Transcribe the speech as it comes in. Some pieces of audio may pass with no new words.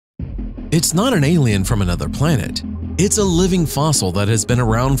It's not an alien from another planet. It's a living fossil that has been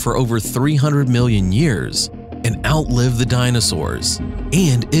around for over 300 million years and outlived the dinosaurs,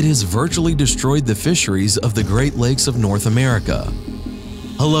 and it has virtually destroyed the fisheries of the Great Lakes of North America.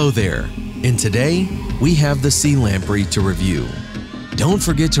 Hello there, and today we have the sea lamprey to review. Don't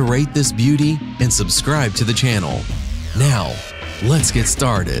forget to rate this beauty and subscribe to the channel. Now, let's get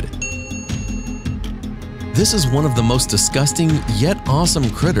started. This is one of the most disgusting yet awesome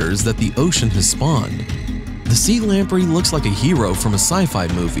critters that the ocean has spawned. The sea lamprey looks like a hero from a sci-fi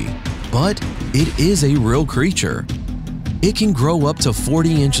movie, but it is a real creature. It can grow up to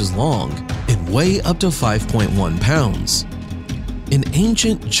 40 inches long and weigh up to 5.1 pounds. An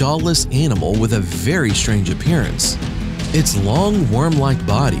ancient jawless animal with a very strange appearance. Its long worm-like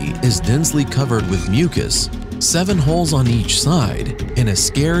body is densely covered with mucus, 7 holes on each side, and a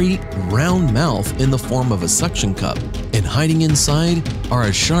scary, round mouth in the form of a suction cup, and hiding inside are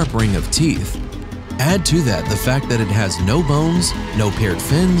a sharp ring of teeth. Add to that the fact that it has no bones, no paired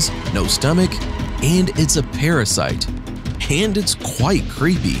fins, no stomach, and it's a parasite. And it's quite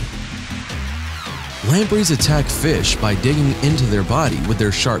creepy. Lampreys attack fish by digging into their body with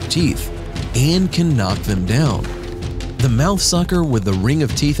their sharp teeth and can knock them down. The mouth sucker with the ring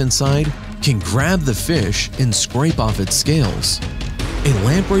of teeth inside can grab the fish and scrape off its scales. A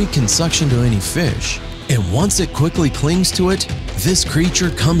lamprey can suction to any fish, and once it quickly clings to it, this creature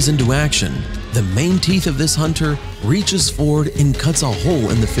comes into action. The main teeth of this hunter reaches forward and cuts a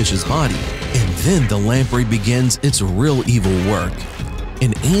hole in the fish's body, and then the lamprey begins its real evil work.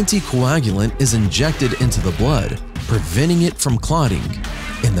 An anticoagulant is injected into the blood, preventing it from clotting,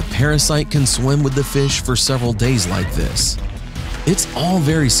 and the parasite can swim with the fish for several days like this. It's all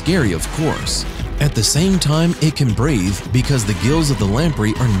very scary, of course. At the same time, it can breathe because the gills of the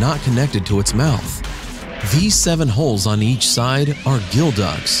lamprey are not connected to its mouth. These 7 holes on each side are gill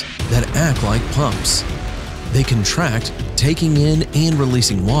ducts that act like pumps. They contract, taking in and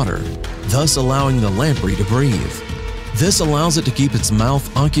releasing water, thus allowing the lamprey to breathe. This allows it to keep its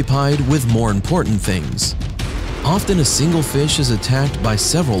mouth occupied with more important things. Often a single fish is attacked by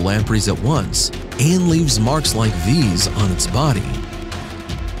several lampreys at once and leaves marks like these on its body.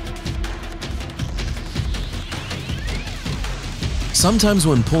 Sometimes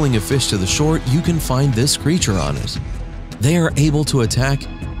when pulling a fish to the shore, you can find this creature on it. They are able to attack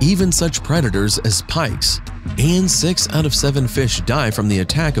even such predators as pikes, and 6 out of 7 fish die from the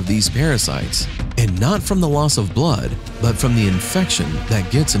attack of these parasites, and not from the loss of blood, but from the infection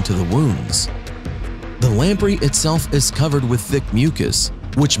that gets into the wounds. The lamprey itself is covered with thick mucus,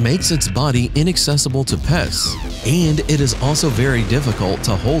 which makes its body inaccessible to pests, and it is also very difficult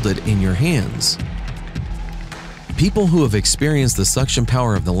to hold it in your hands. People who have experienced the suction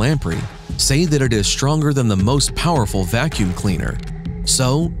power of the lamprey say that it is stronger than the most powerful vacuum cleaner,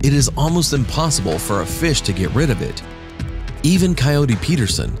 so it is almost impossible for a fish to get rid of it. Even Coyote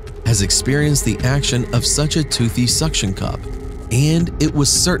Peterson has experienced the action of such a toothy suction cup, and it was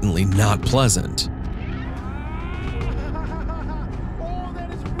certainly not pleasant.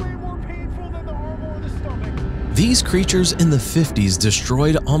 These creatures in the 50s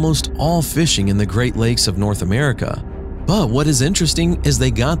destroyed almost all fishing in the Great Lakes of North America. But what is interesting is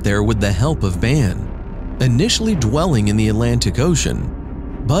they got there with the help of man, initially dwelling in the Atlantic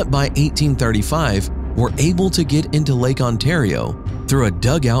Ocean, but by 1835 were able to get into Lake Ontario through a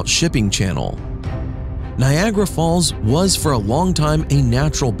dugout shipping channel. Niagara Falls was for a long time a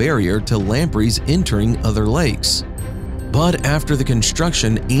natural barrier to lampreys entering other lakes. But after the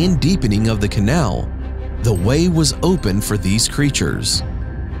construction and deepening of the canal, the way was open for these creatures.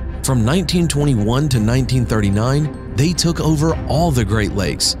 From 1921 to 1939, they took over all the Great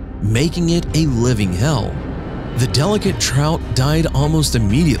Lakes, making it a living hell. The delicate trout died almost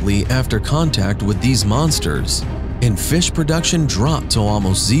immediately after contact with these monsters, and fish production dropped to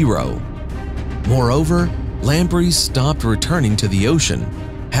almost zero. Moreover, lampreys stopped returning to the ocean,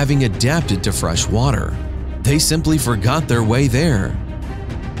 having adapted to fresh water. They simply forgot their way there.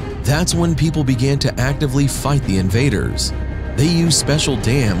 That's when people began to actively fight the invaders. They used special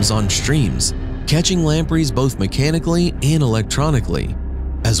dams on streams, catching lampreys both mechanically and electronically,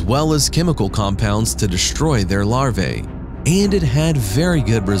 as well as chemical compounds to destroy their larvae. And it had very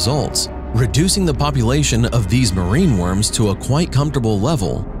good results, reducing the population of these marine worms to a quite comfortable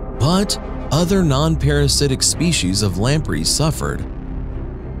level, but other non-parasitic species of lampreys suffered.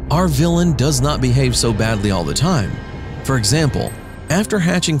 Our villain does not behave so badly all the time. For example, after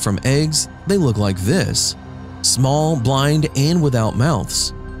hatching from eggs, they look like this: small, blind, and without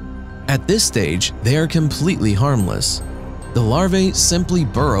mouths. At this stage, they are completely harmless. The larvae simply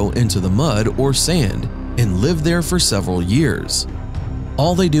burrow into the mud or sand and live there for several years.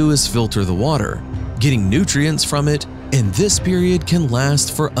 All they do is filter the water, getting nutrients from it, and this period can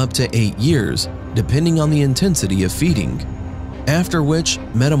last for up to 8 years, depending on the intensity of feeding, after which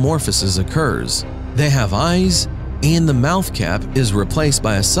metamorphosis occurs. They have eyes, and the mouth cap is replaced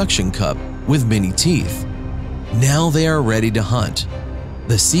by a suction cup with many teeth. Now they are ready to hunt.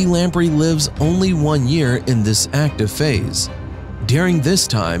 The sea lamprey lives only 1 year in this active phase. During this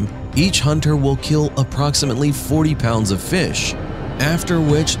time, each hunter will kill approximately 40 pounds of fish, after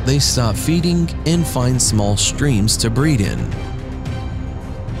which they stop feeding and find small streams to breed in.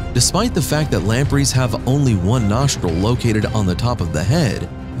 Despite the fact that lampreys have only one nostril located on the top of the head,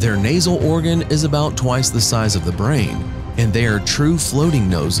 their nasal organ is about twice the size of the brain, and they are true floating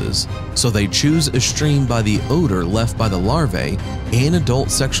noses, so they choose a stream by the odor left by the larvae and adult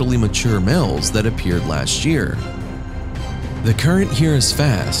sexually mature males that appeared last year. The current here is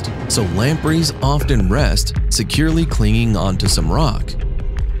fast, so lampreys often rest securely clinging onto some rock.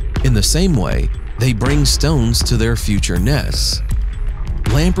 In the same way, they bring stones to their future nests.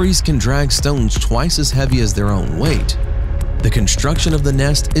 Lampreys can drag stones twice as heavy as their own weight. The construction of the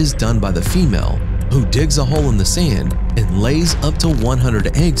nest is done by the female, who digs a hole in the sand and lays up to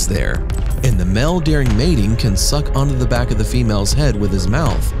 100 eggs there, and the male during mating can suck onto the back of the female's head with his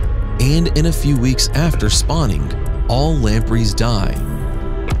mouth, and in a few weeks after spawning, all lampreys die.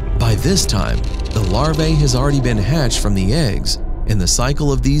 By this time, the larvae has already been hatched from the eggs, and the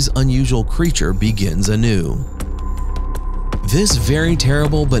cycle of these unusual creatures begins anew. This very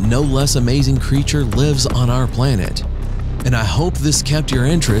terrible but no less amazing creature lives on our planet, and I hope this kept your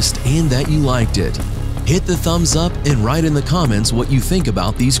interest and that you liked it. Hit the thumbs up and write in the comments what you think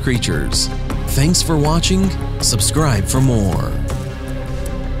about these creatures. Thanks for watching. Subscribe for more.